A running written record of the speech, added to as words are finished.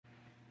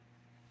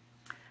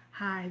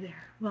Hi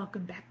there,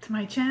 welcome back to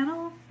my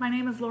channel. My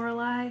name is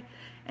Lorelei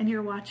and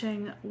you're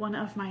watching one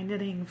of my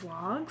knitting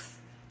vlogs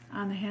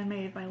on the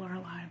Handmade by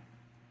Lorelei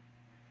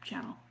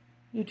channel,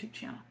 YouTube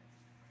channel.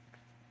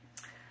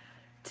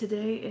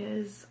 Today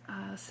is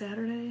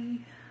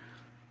Saturday,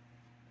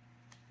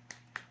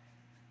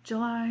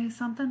 July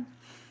something,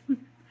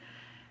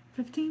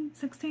 15,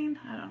 16,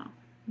 I don't know.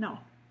 No,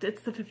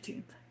 it's the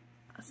 15th.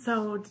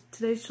 So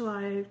today's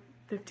July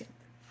 15th.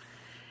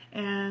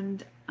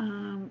 And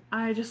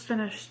I just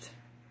finished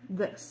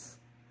this,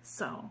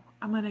 so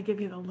I'm going to give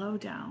you the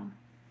lowdown,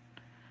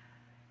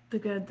 the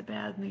good, the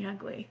bad, and the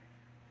ugly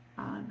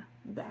on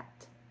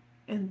that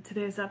in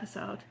today's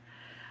episode.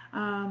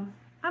 I'm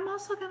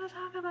also going to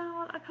talk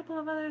about a couple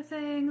of other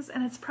things,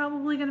 and it's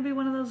probably going to be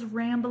one of those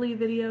rambly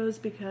videos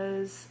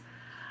because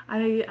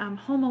I am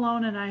home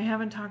alone and I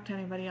haven't talked to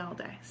anybody all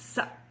day.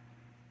 So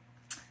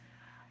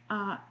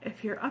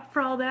if you're up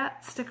for all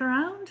that, stick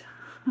around.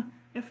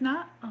 If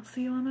not, I'll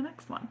see you on the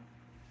next one.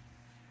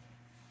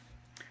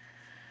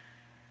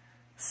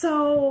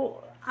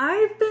 So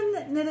I've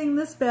been knitting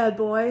this bad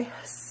boy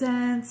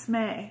since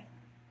May,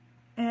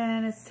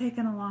 and it's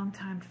taken a long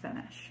time to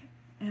finish.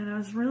 And I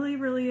was really,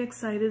 really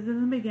excited in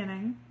the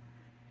beginning,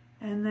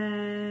 and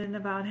then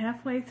about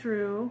halfway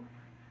through,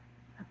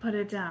 I put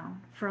it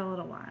down for a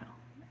little while,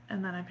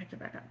 and then I picked it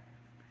back up.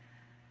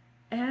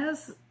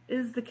 As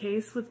is the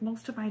case with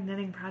most of my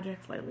knitting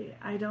projects lately.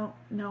 I don't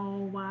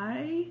know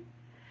why.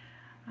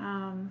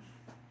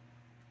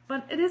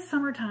 But it is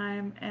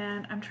summertime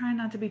and I'm trying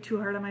not to be too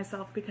hard on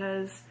myself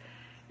because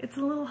it's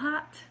a little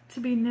hot to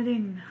be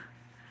knitting.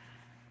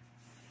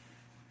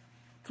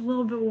 It's a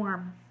little bit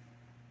warm.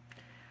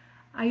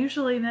 I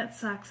usually knit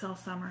socks all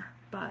summer,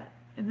 but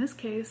in this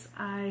case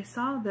I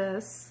saw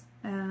this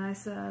and I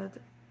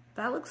said,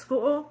 that looks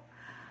cool.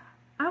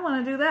 I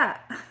want to do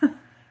that.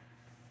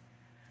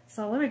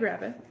 So let me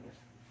grab it.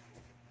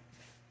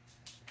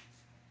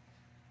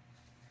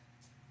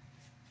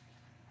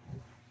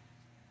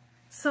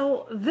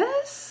 So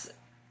this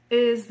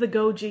is the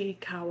GOJI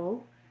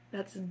Cowl.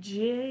 That's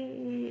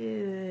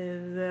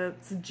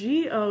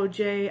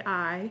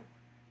G-O-J-I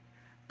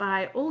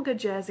by Olga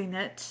Jazzy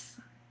Knits.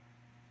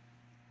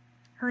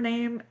 Her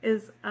name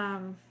is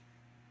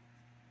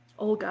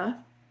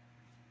Olga,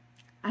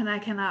 and I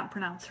cannot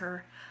pronounce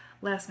her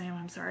last name,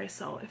 I'm sorry.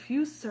 So if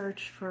you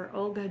search for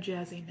Olga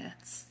Jazzy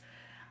Knits,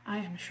 I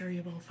am sure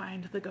you will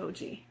find the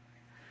GOJI.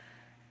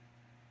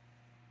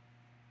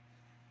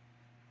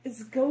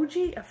 Is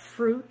goji a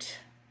fruit?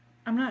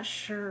 I'm not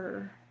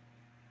sure.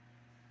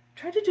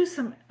 Tried to do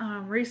some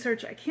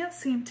research. I can't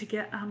seem to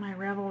get on my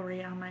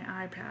Ravelry on my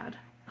iPad.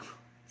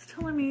 It's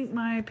telling me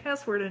my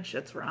password and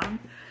shit's wrong.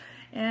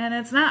 And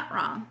it's not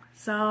wrong.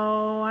 So,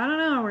 I don't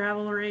know,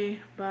 Ravelry,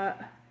 but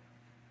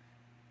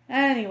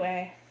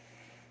anyway.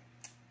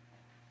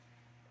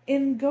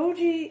 In the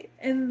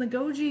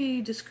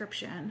GOJI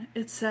description,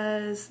 it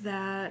says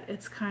that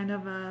it's kind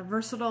of a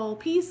versatile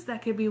piece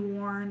that could be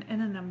worn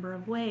in a number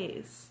of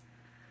ways.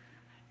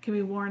 It can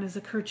be worn as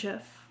a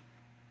kerchief,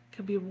 it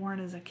could be worn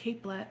as a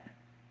capelet,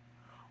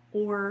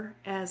 or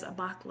as a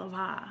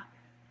baklava.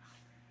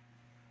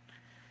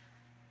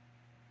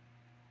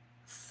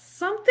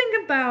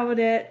 Something about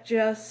it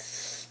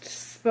just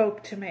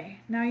spoke to me.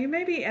 Now you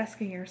may be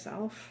asking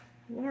yourself,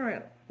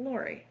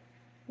 Lorelei,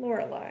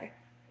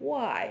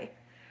 why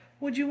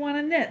would you want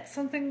to knit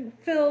something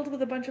filled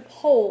with a bunch of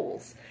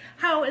holes?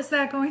 How is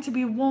that going to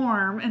be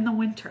warm in the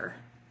winter?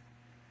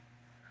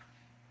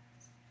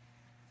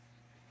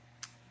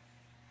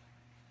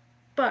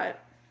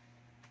 But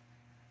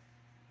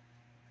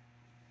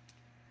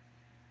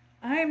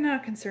I'm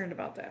not concerned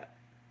about that.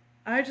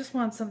 I just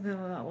want something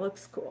that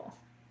looks cool.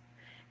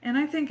 And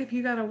I think if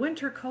you got a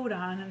winter coat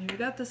on and you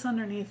got this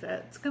underneath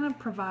it, it's going to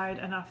provide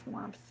enough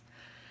warmth.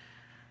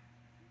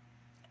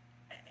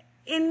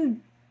 In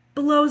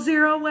below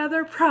zero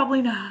weather,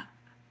 probably not,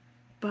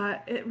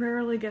 but it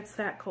rarely gets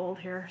that cold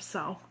here,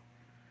 so.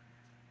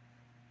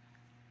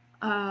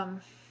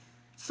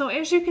 So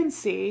as you can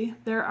see,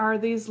 there are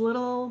these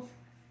little,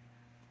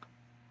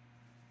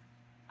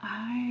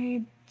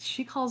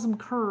 she calls them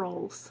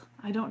curls.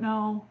 I don't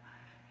know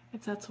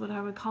if that's what I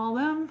would call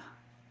them,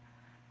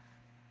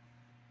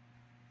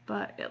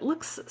 but it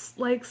looks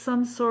like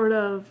some sort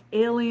of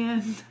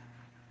alien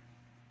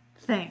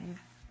thing.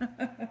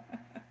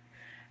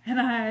 And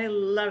I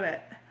love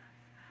it.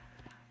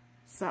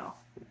 So,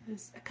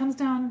 it comes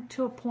down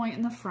to a point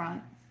in the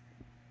front.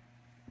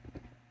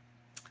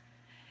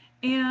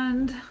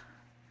 And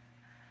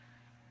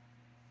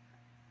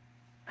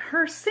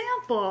her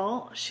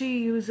sample,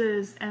 she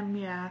uses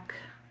Mayak,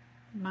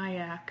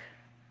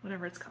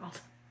 whatever it's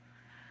called.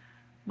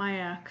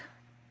 Mayak.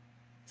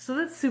 So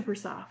that's super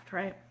soft,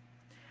 right?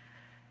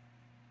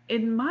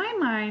 In my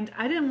mind,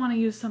 I didn't want to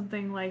use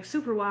something like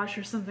superwash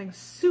or something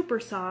super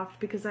soft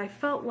because I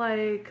felt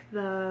like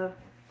the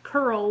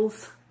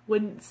curls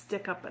wouldn't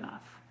stick up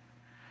enough.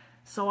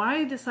 So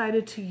I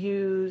decided to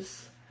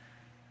use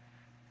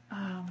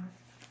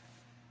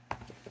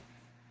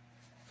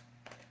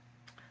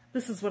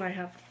this is what I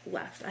have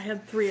left. I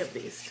had 3 of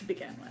these to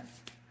begin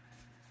with.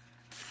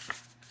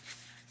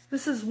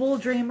 This is Wool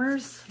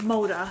Dreamers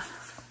Moda,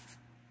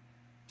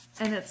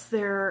 and it's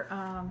their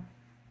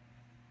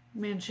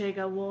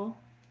Manchega wool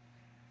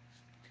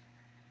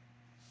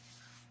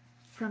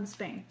from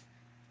Spain.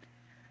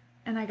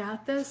 And I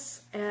got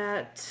this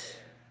at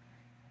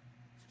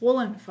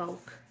Woolen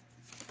Folk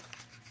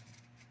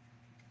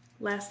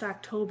last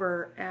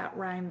October at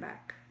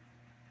Rhinebeck.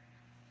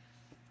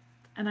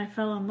 And I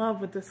fell in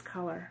love with this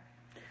color.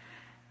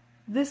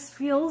 This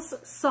feels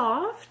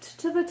soft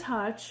to the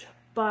touch,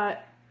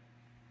 but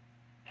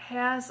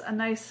has a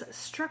nice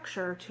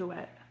structure to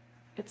it.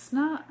 It's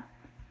not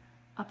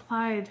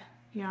applied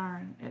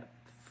yarn.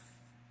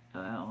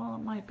 Well,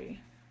 it might be.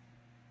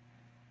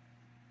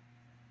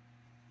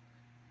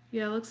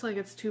 Yeah, it looks like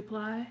it's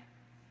 2-ply.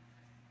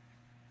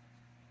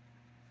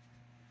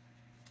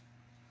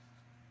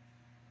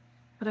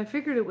 But I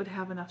figured it would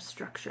have enough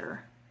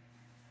structure.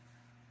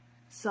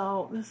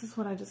 So this is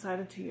what I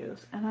decided to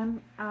use,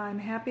 and I'm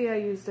happy I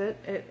used it.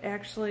 It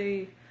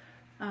actually,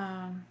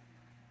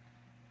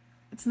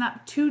 it's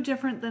not too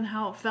different than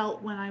how it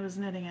felt when I was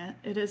knitting it.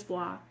 It is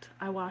blocked.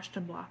 I washed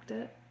and blocked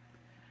it.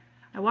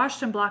 I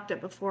washed and blocked it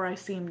before I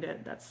seamed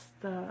it. That's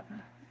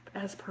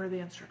as per the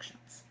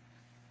instructions.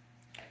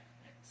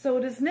 So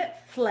it is knit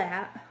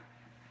flat,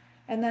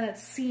 and then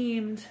it's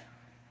seamed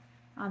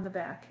on the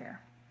back here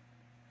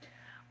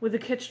with a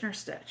Kitchener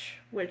stitch,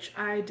 which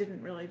I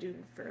didn't really do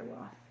very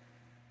well,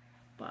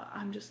 but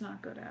I'm just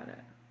not good at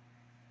it.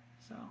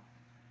 So,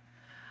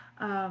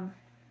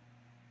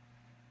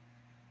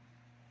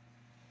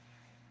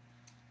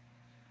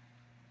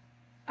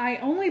 I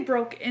only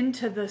broke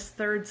into this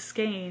third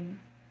skein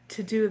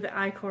to do the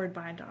I-cord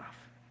bind off.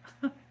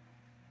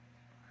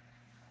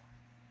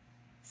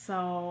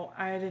 So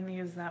I didn't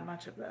use that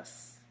much of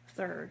this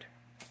third,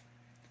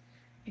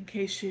 in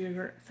case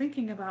you're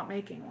thinking about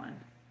making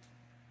one.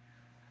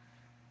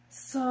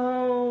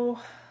 So,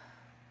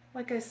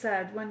 like I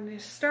said, when you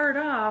start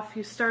off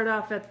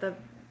at the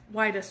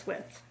widest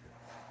width.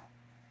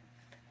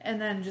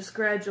 And then just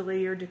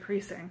gradually you're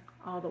decreasing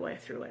all the way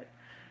through it.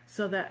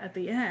 So that at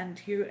the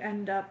end, you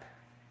end up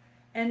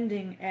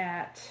ending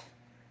at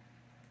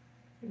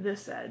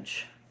this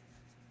edge.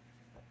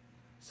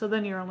 So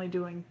then you're only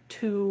doing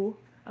 2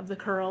 of the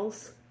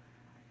curls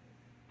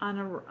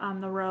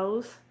on the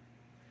rows.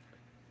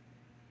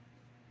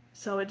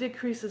 So it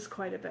decreases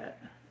quite a bit.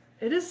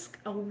 It is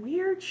a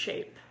weird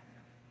shape,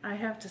 I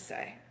have to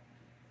say.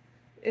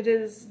 It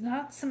is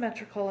not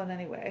symmetrical in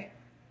any way.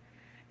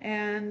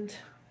 And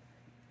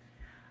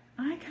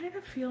I kind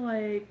of feel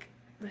like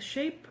the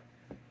shape,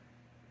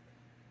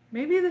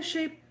 maybe the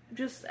shape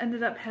just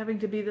ended up having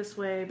to be this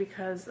way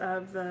because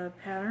of the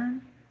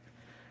pattern.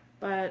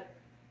 But,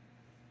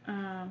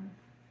 I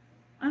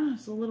don't know,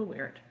 it's a little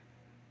weird.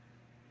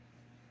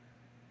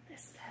 What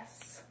is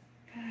this?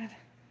 God.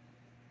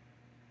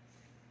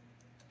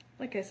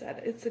 Like I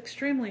said, it's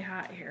extremely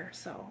hot here,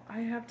 so I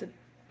have to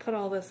put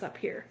all this up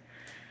here.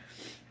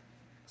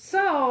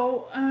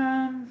 So,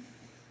 I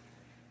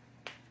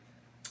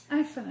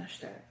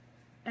finished it,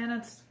 and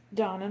it's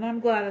done, and I'm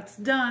glad it's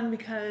done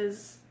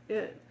because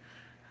it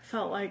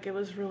felt like it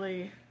was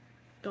really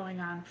going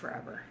on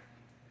forever.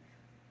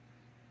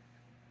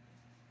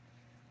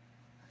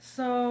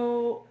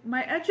 So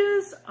my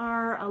edges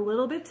are a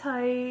little bit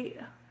tight,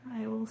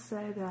 I will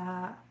say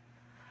that.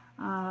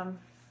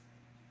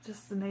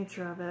 Just the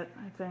nature of it,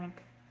 I think.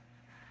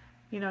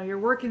 You know, you're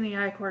working the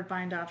I-cord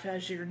bind off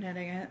as you're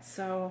knitting it,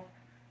 so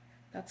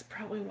that's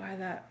probably why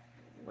that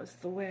was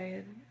the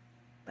way,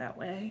 that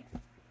way.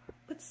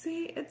 But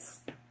see,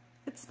 it's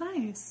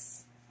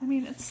nice. I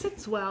mean, it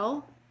sits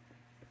well.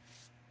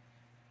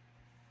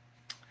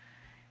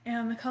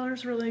 And the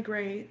color's really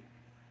great.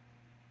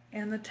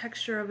 And the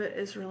texture of it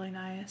is really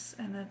nice,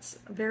 and it's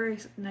very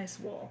nice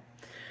wool.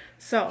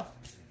 So,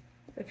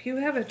 if you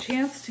have a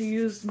chance to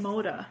use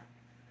Moda,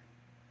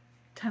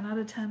 10 out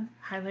of 10,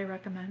 highly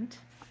recommend.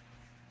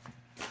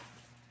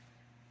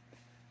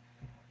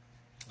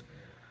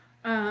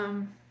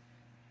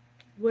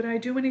 Would I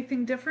do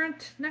anything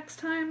different next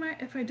time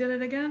if I did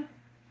it again?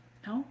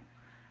 No.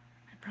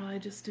 I'd probably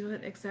just do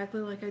it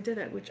exactly like I did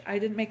it, which I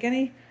didn't make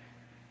any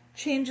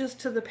changes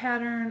to the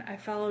pattern. I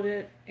followed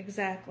it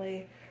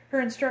exactly.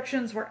 Her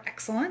instructions were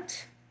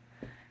excellent,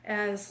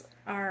 as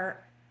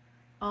are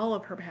all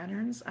of her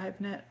patterns. I've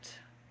knit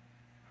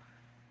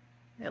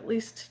at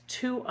least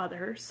 2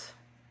 others.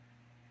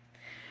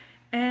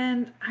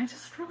 And I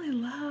just really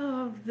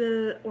love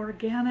the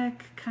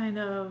organic kind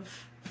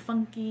of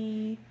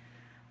funky,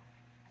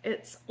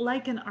 it's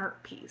like an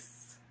art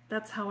piece.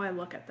 That's how I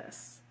look at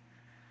this.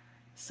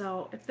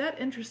 So if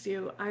that interests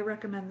you, I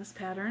recommend this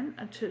pattern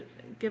to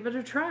give it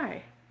a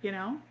try, you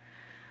know.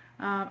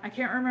 I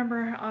can't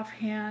remember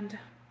offhand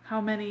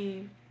how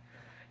many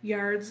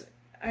yards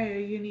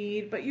you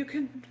need, but you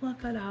can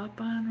look it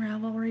up on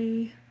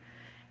Ravelry.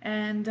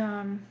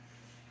 And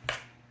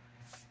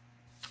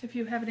if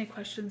you have any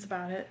questions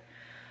about it,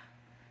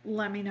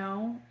 let me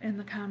know in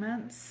the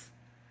comments.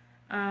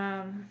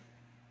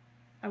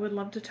 I would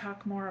love to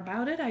talk more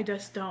about it. I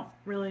just don't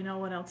really know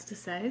what else to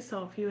say.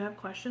 So if you have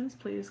questions,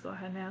 please go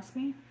ahead and ask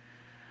me.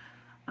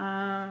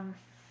 So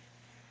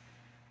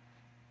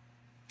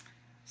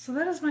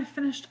that is my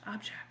finished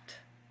object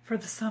for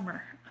the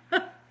summer.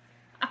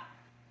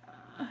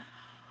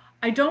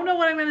 I don't know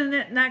what I'm going to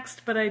knit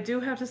next, but I do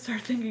have to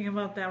start thinking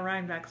about that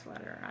Rhinebeck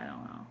sweater. I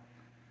don't know.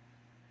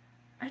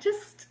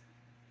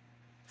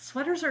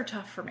 Sweaters are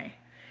tough for me.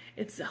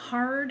 It's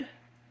hard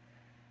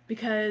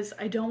because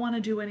I don't want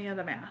to do any of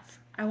the math.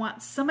 I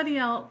want somebody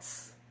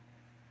else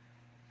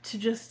to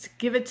just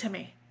give it to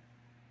me.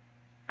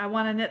 I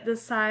want to knit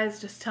this size,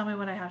 just tell me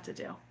what I have to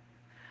do.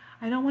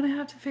 I don't want to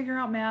have to figure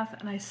out math,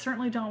 and I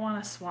certainly don't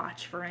want to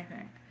swatch for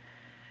anything.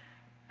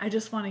 I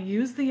just want to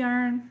use the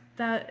yarn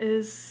that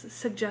is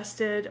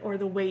suggested, or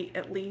the weight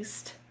at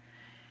least,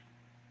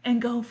 and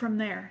go from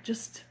there.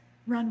 Just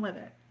run with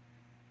it.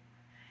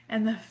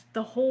 And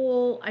the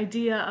whole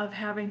idea of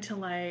having to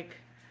like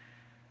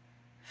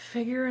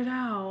figure it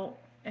out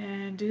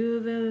and do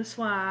the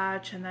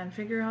swatch and then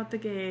figure out the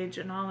gauge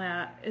and all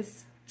that,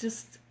 is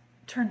just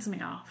turns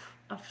me off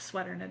of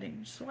sweater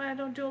knitting. Which is why I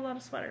don't do a lot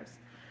of sweaters.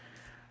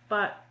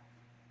 But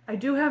I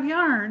do have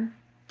yarn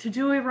to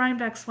do a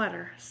Rhinebeck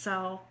sweater,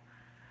 so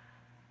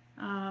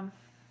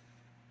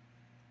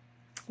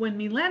when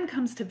Milan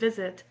comes to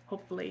visit,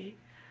 hopefully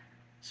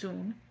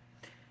soon,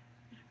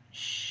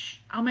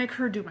 I'll make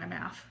her do my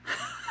math.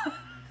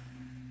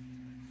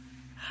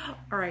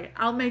 All right,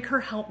 I'll make her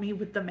help me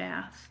with the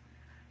math,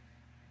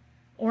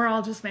 or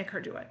I'll just make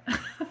her do it.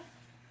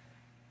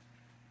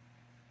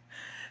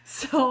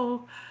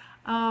 So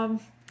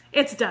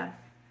it's done.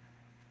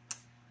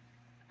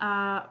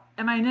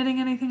 Am I knitting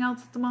anything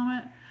else at the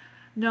moment?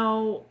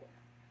 No,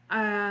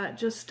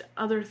 just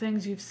other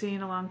things you've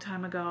seen a long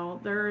time ago.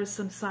 There is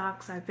some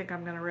socks I think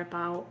I'm going to rip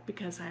out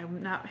because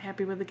I'm not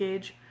happy with the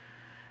gauge,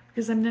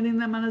 because I'm knitting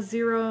them on a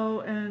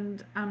 0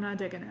 and I'm not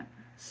digging it.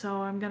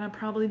 So I'm going to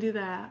probably do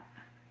that.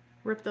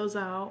 Rip those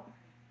out.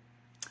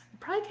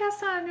 Probably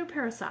cast on a new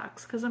pair of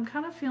socks because I'm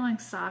kind of feeling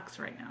socks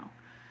right now.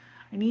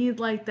 I need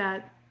like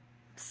that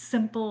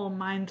simple,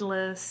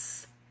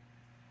 mindless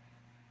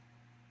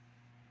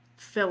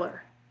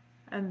filler,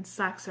 and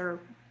socks are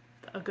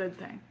a good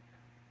thing.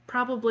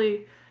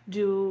 Probably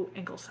do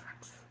ankle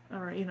socks,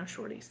 or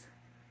shorties.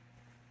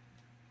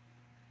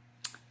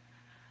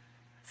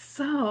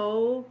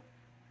 So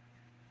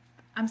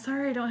I'm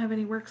sorry I don't have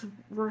any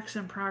works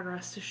in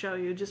progress to show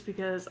you, just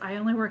because I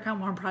only work on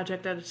one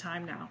project at a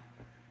time now.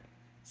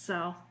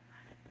 So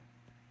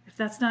if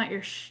that's not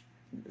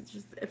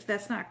if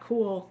that's not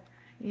cool,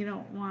 you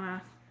don't want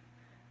to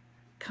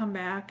come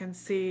back and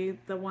see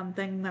the one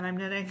thing that I'm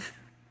knitting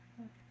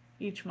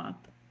each month.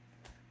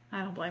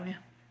 I don't blame you.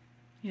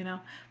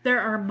 There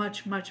are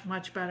much, much,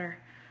 much better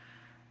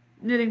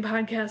knitting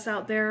podcasts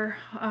out there,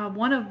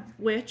 one of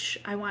which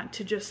I want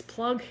to just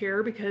plug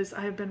here because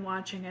I've been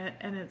watching it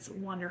and it's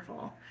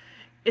wonderful.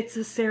 It's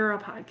a Sarah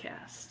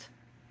podcast.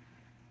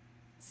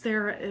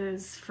 Sarah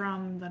is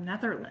from the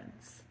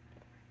Netherlands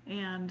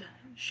and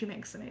she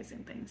makes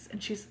amazing things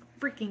and she's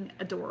freaking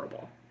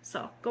adorable.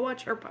 So go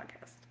watch her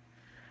podcast.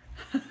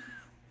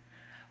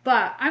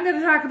 But I'm going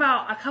to talk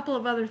about a couple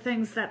of other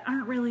things that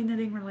aren't really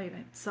knitting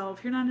related. So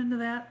if you're not into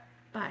that,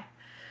 bye.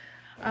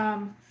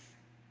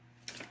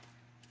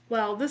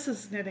 Well, this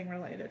is knitting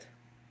related.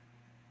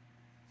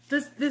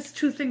 This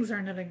two things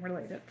are knitting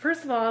related.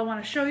 First of all, I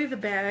want to show you the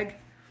bag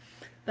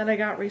that I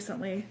got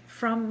recently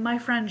from my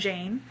friend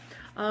Jane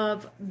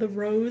of the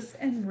Rose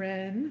and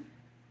Wren.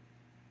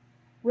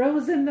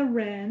 Rose and the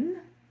Wren.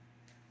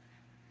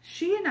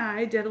 She and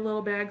I did a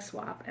little bag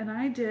swap, and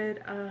I did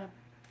a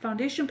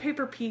foundation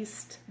paper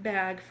pieced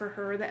bag for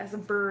her that has a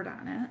bird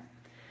on it.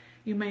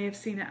 You may have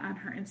seen it on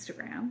her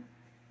Instagram.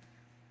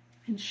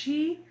 And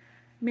she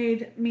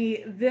made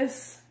me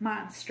this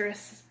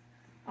monstrous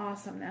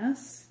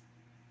awesomeness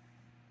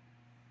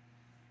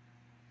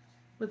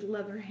with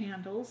leather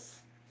handles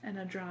and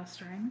a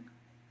drawstring.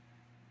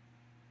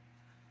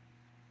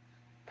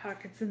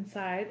 Pockets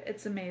inside.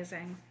 It's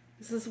amazing.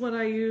 This is what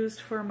I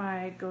used for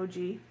my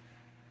GOJI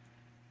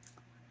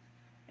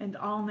and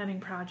all knitting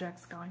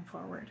projects going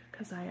forward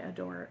because I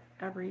adore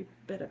every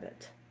bit of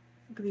it.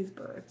 Look at these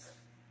birds.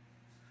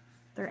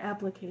 They're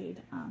appliqued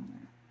on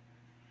there.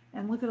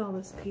 And look at all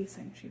this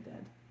piecing she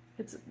did.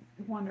 It's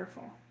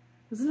wonderful.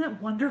 Isn't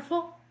it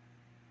wonderful?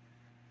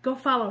 Go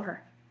follow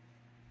her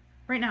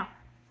right now.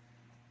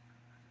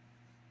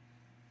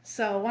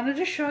 So I wanted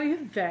to show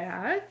you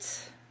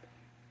that.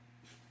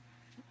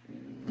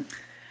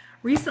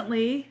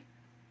 Recently,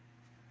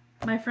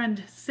 my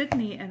friend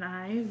Sydney and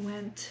I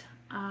went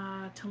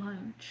to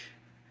lunch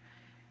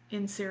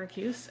in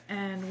Syracuse,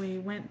 and we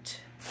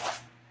went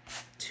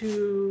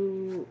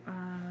to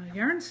a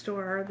yarn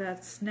store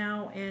that's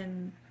now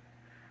in,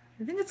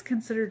 I think it's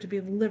considered to be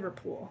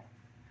Liverpool,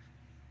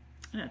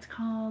 and it's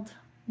called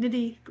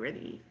Nitty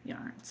Gritty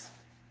Yarns.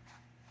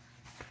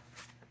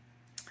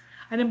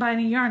 I didn't buy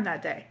any yarn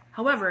that day.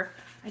 However,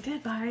 I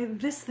did buy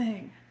this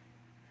thing.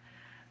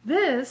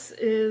 This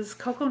is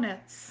Coco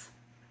Knits.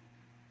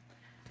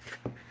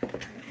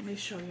 Right, let me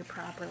show you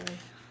properly.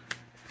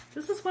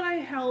 This is what I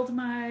held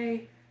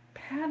my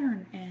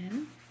pattern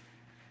in.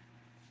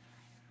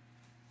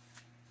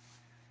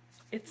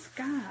 it's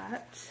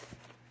got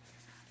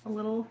a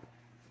little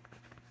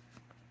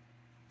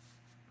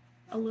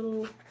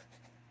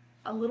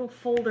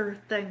folder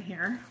thing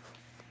here.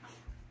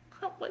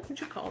 What would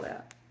you call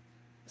that?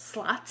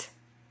 Slot.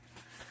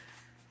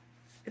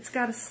 It's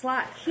got a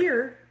slot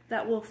here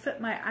that will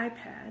fit my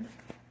iPad.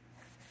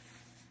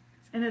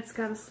 And it's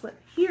got a slit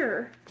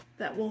here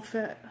that will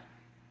fit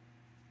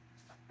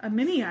a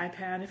mini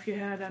iPad if you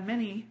had a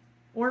mini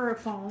or a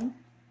phone.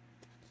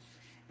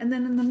 And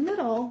then in the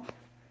middle,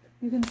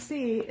 you can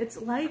see it's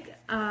like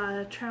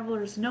a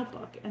traveler's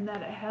notebook in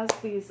that it has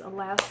these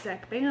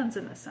elastic bands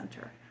in the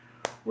center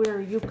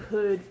where you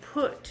could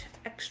put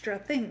extra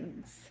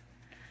things.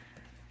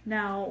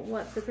 Now,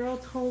 what the girl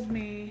told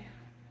me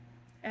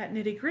at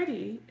Nitty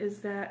Gritty is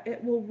that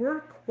it will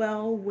work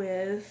well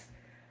with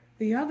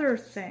the other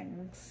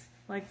things.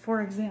 Like,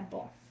 for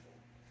example,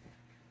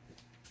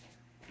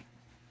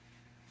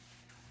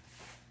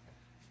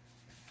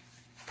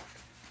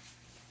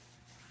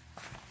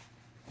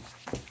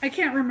 I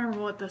can't remember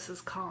what this is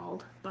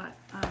called, but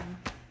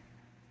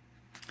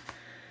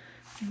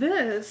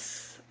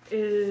this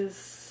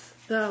is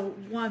the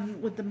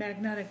one with the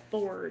magnetic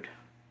board.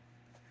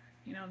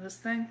 You know this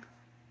thing?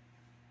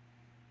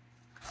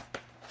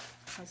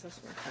 How's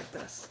this work? Like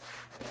this.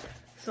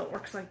 So it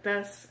works like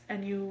this,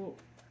 and you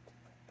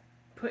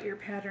put your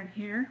pattern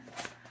here.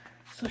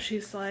 So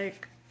she's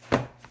like,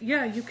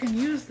 yeah, you can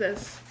use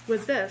this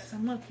with this.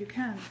 And look, you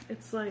can.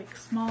 It's like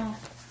small.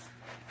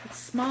 It's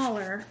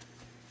smaller.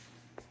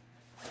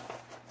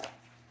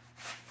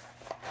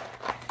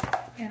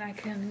 And I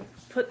can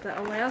put the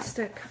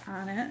elastic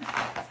on it.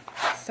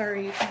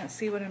 Sorry, you can't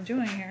see what I'm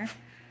doing here.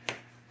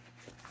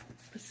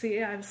 But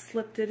see, I've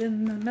slipped it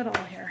in the middle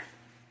here.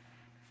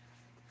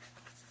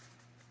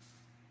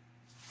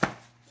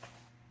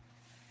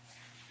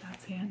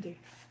 That's handy.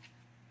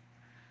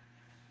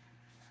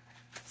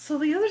 So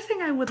the other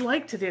thing I would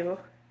like to do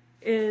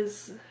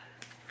is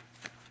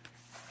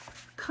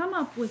come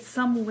up with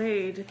some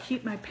way to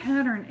keep my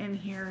pattern in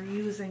here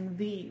using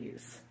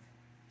these.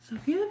 So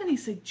if you have any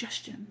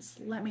suggestions,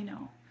 let me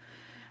know.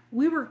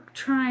 We were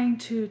trying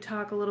to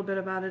talk a little bit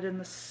about it in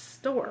the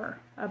store,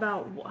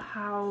 about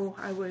how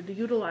I would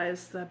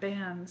utilize the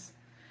bands.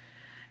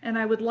 And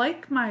I would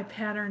like my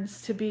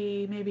patterns to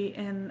be maybe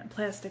in a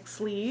plastic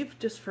sleeve,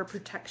 just for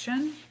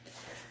protection.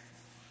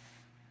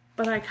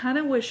 But I kind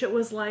of wish it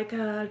was like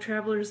a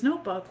traveler's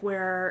notebook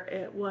where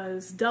it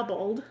was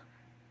doubled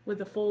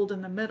with a fold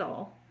in the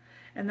middle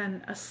and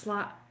then a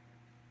slot.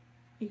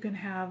 You can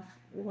have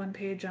one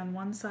page on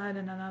one side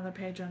and another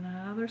page on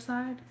another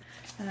side,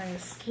 and I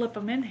just slip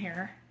them in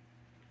here.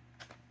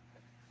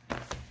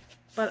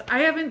 But I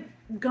haven't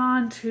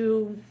gone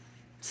to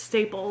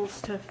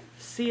Staples to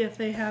see if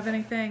they have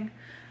anything.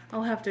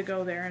 I'll have to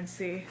go there and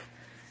see,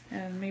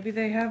 and maybe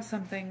they have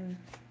something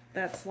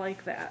that's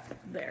like that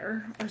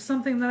there, or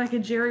something that I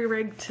could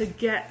jerry-rig to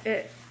get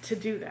it to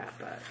do that.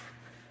 But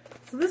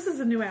so this is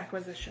a new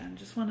acquisition.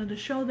 Just wanted to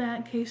show that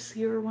in case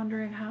you were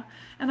wondering how.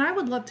 And I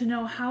would love to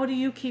know, how do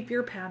you keep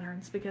your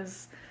patterns?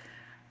 Because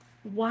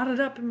wadded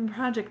up in a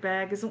project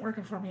bag isn't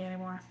working for me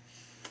anymore.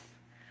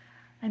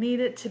 I need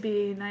it to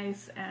be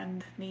nice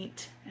and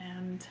neat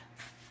and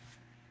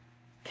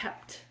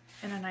kept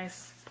in a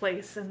nice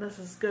place. And this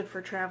is good for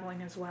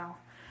traveling as well.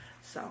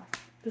 So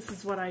this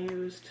is what I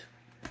used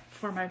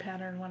for my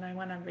pattern when I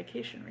went on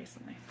vacation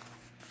recently.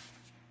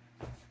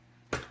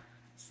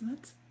 So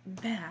that's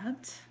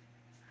that.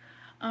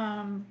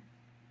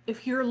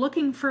 If you're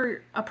looking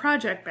for a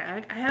project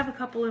bag, I have a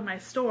couple in my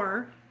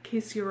store, in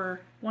case you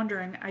were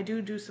wondering. I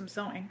do some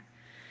sewing.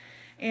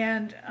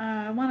 And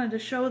I wanted to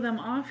show them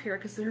off here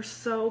because they're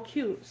so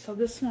cute. So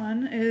this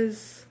one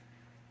is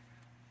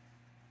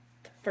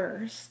the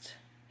first,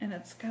 and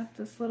it's got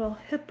this little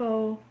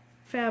hippo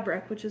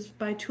fabric, which is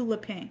by Tula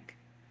Pink.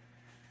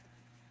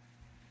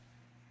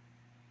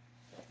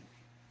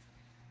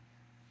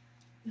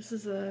 This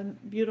is a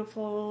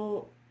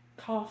beautiful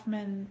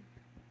Kaufman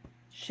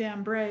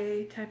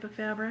chambray type of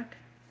fabric.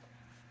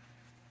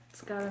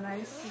 It's got a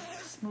nice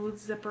smooth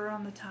zipper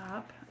on the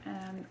top,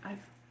 and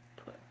I've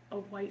put a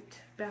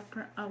white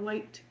background, a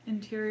white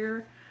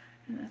interior,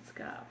 and it's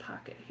got a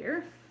pocket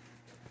here.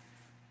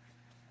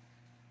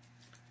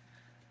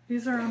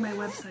 These are on my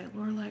website,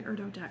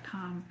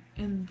 LorelaiUrdo.com,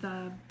 in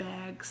the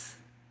bags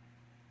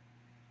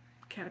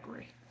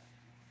category.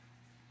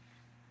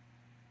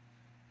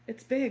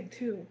 It's big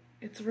too.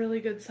 It's really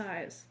good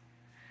size.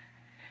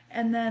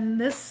 And then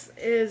this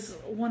is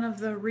one of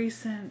the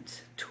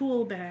recent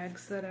tool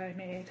bags that I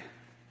made.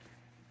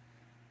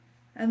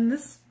 And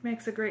this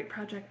makes a great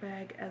project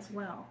bag as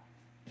well.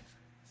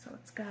 So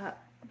it's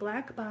got a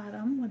black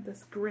bottom with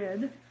this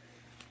grid.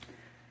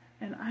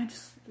 And I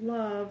just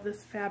love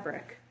this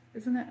fabric.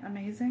 Isn't it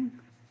amazing?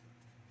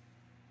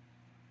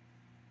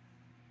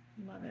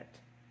 Love it.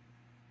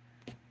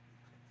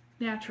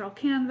 Natural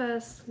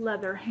canvas,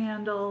 leather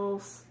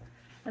handles.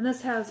 And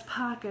this has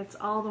pockets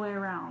all the way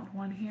around.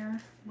 One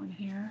here,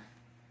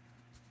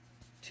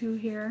 two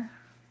here,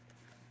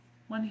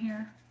 one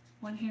here,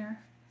 one here,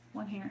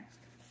 one here,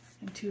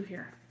 and two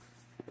here.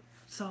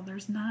 So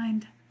there's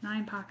nine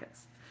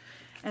pockets.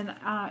 And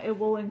it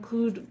will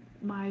include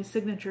my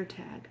signature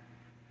tag.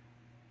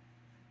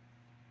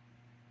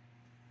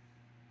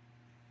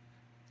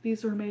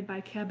 These were made by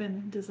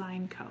Cabin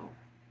Design Co.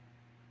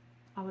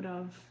 out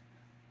of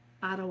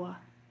Ottawa,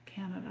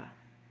 Canada.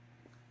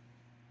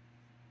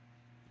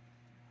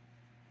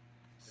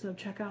 So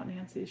check out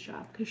Nancy's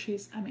shop because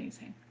she's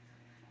amazing.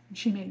 And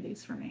she made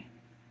these for me.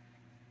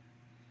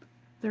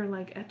 They're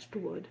like etched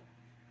wood.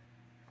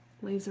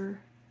 Laser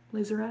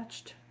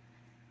etched.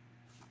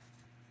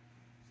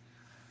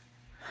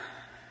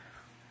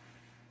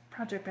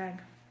 Project bag.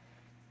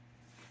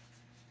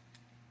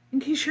 In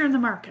case you're in the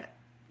market.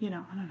 You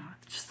know, I don't know.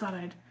 Just thought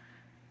I'd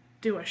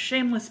do a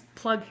shameless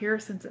plug here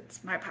since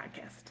it's my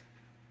podcast.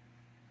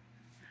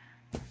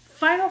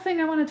 Final thing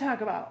I want to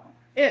talk about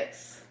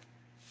is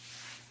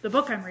the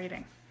book I'm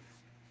reading.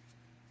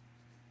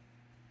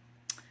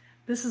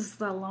 This is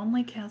The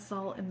Lonely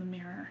Castle in the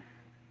Mirror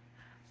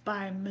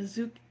by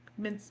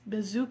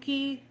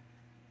Mizuki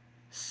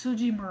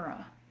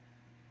Sugimura.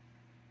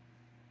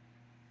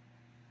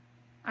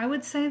 I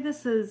would say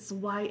this is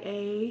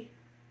YA.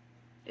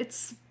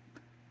 It's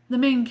the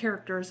main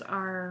characters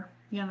are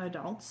young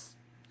adults.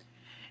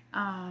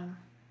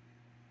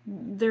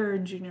 They're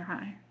in junior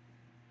high,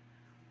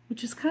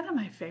 which is kind of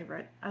my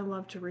favorite. I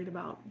love to read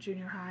about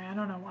junior high. I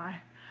don't know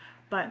why,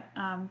 but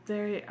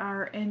they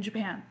are in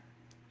Japan,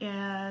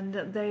 and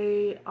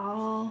they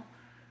all,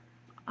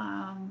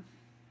 the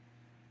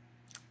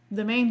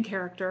main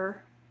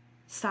character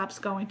stops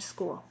going to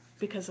school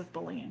because of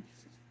bullying.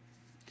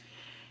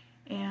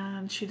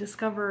 And she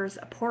discovers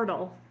a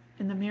portal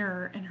in the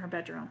mirror in her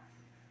bedroom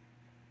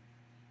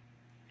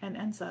and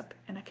ends up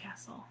in a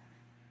castle.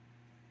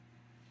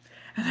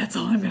 And that's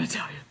all I'm going to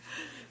tell you.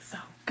 So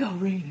go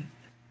read it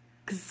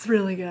because it's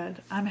really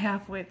good. I'm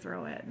halfway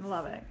through it and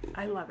love it.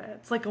 I love it.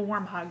 It's like a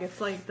warm hug. It's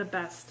like the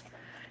best.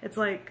 It's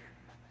like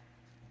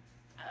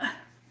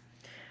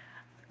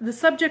the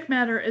subject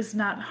matter is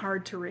not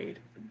hard to read.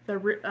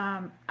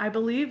 I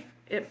believe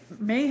it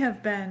may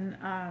have been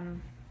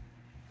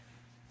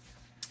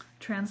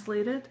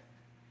translated,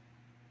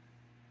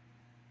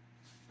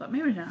 but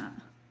maybe not.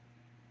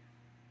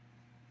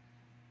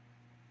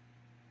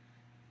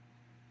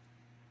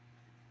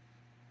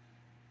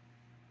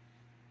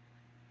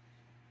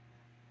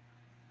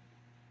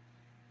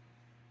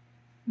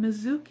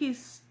 Mizuki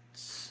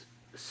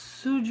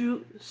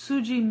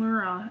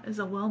Sugimura is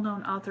a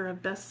well-known author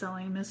of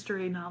best-selling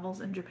mystery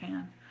novels in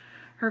Japan.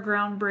 Her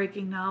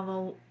groundbreaking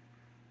novel,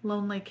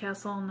 Lonely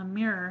Castle in the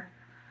Mirror,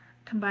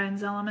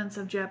 combines elements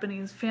of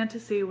Japanese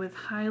fantasy with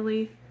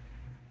highly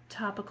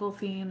topical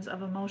themes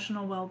of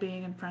emotional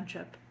well-being and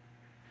friendship.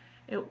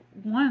 It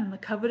won the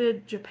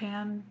coveted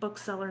Japan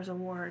Booksellers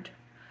Award,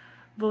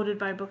 voted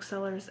by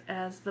booksellers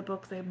as the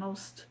book they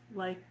most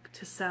like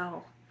to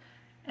sell,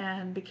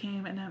 and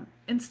became an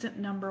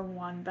instant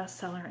 #1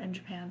 bestseller in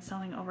Japan,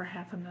 selling over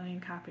 500,000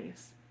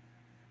 copies.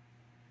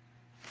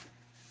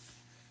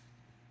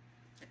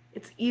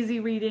 It's easy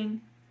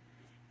reading.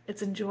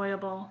 It's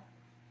enjoyable.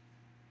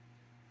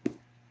 I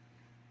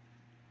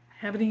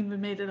haven't even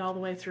made it all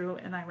the way through,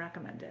 and I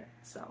recommend it.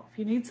 So if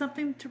you need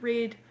something to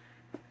read,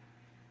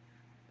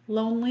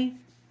 Lonely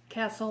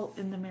Castle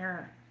in the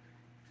Mirror.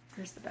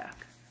 Here's the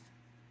back.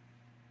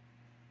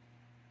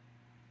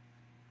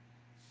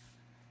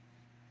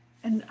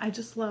 And I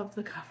just love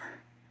the cover.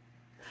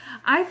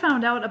 I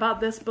found out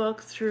about this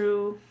book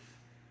through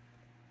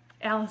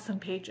Allison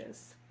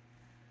Pages,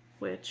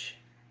 which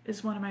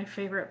is one of my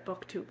favorite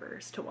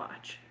booktubers to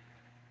watch.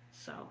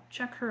 So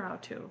check her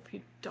out too if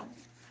you don't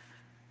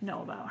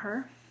know about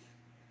her.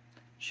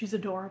 She's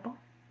adorable.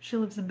 She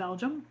lives in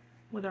Belgium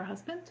with her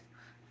husband,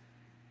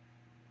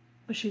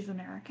 but she's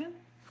American.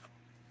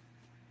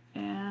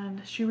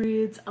 And she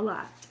reads a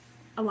lot.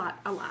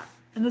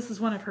 And this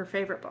is one of her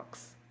favorite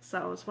books.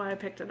 So that's why I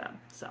picked it up.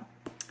 So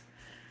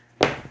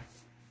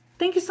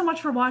thank you so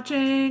much for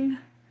watching.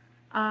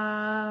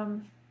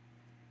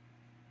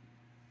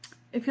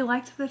 If you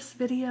liked this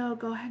video,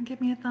 go ahead and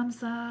give me a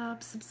thumbs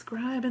up,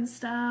 subscribe and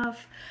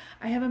stuff.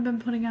 I haven't been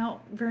putting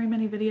out very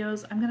many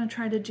videos. I'm going to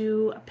try to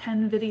do a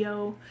pen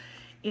video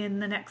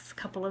in the next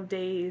couple of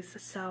days,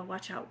 so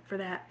watch out for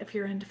that if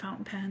you're into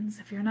fountain pens.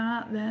 If you're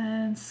not,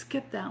 then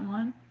skip that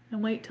one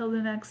and wait till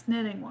the next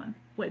knitting one,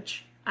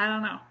 which I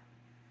don't know.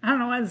 I don't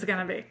know when it's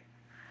going to be.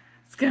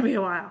 It's going to be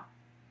a while.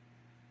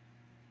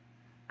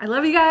 I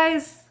love you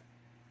guys.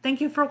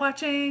 Thank you for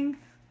watching,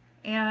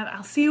 and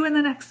I'll see you in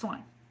the next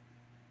one.